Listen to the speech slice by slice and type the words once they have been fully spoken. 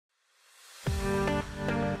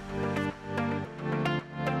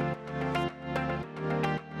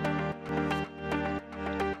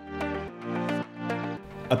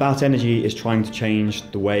About Energy is trying to change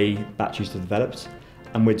the way batteries are developed,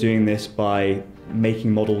 and we're doing this by making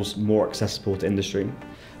models more accessible to industry.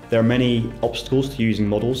 There are many obstacles to using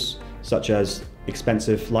models, such as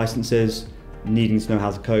expensive licenses, needing to know how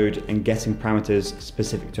to code, and getting parameters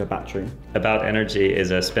specific to a battery. About Energy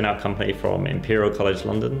is a spin-out company from Imperial College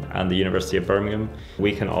London and the University of Birmingham.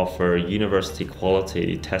 We can offer university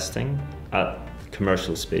quality testing at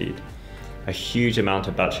commercial speed. A huge amount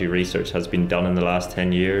of battery research has been done in the last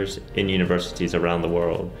 10 years in universities around the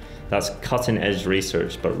world. That's cutting-edge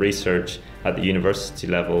research, but research at the university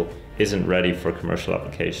level isn't ready for commercial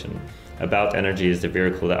application. About Energy is the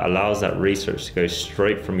vehicle that allows that research to go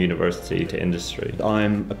straight from university to industry.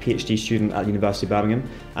 I'm a PhD student at the University of Birmingham,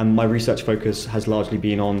 and my research focus has largely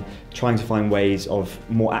been on trying to find ways of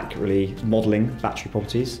more accurately modelling battery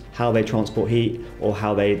properties, how they transport heat or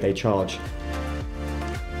how they charge.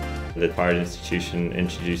 The Faraday Institution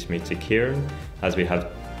introduced me to Kieran, as we have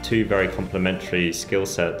two very complementary skill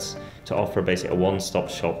sets to offer basically a one-stop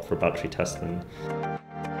shop for battery testing.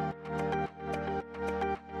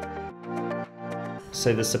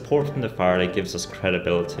 So the support from the Faraday gives us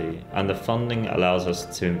credibility, and the funding allows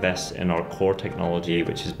us to invest in our core technology,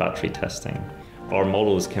 which is battery testing. Our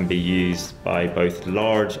models can be used by both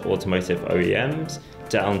large automotive OEMs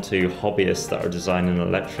down to hobbyists that are designing an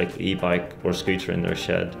electric e-bike or scooter in their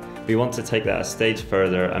shed. We want to take that a stage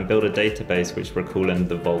further and build a database which we're calling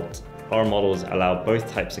the Vault. Our models allow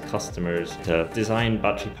both types of customers to design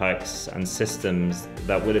battery packs and systems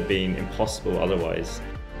that would have been impossible otherwise.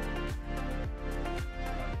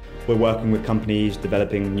 We're working with companies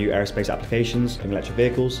developing new aerospace applications in electric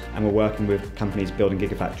vehicles, and we're working with companies building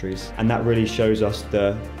gigafactories. And that really shows us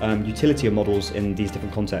the utility of models in these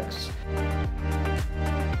different contexts.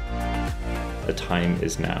 The time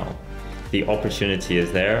is now. The opportunity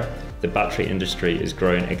is there. The battery industry is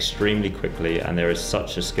growing extremely quickly, and there is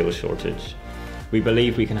such a skill shortage. We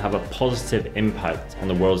believe we can have a positive impact on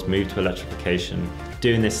the world's move to electrification,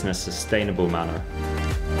 doing this in a sustainable manner.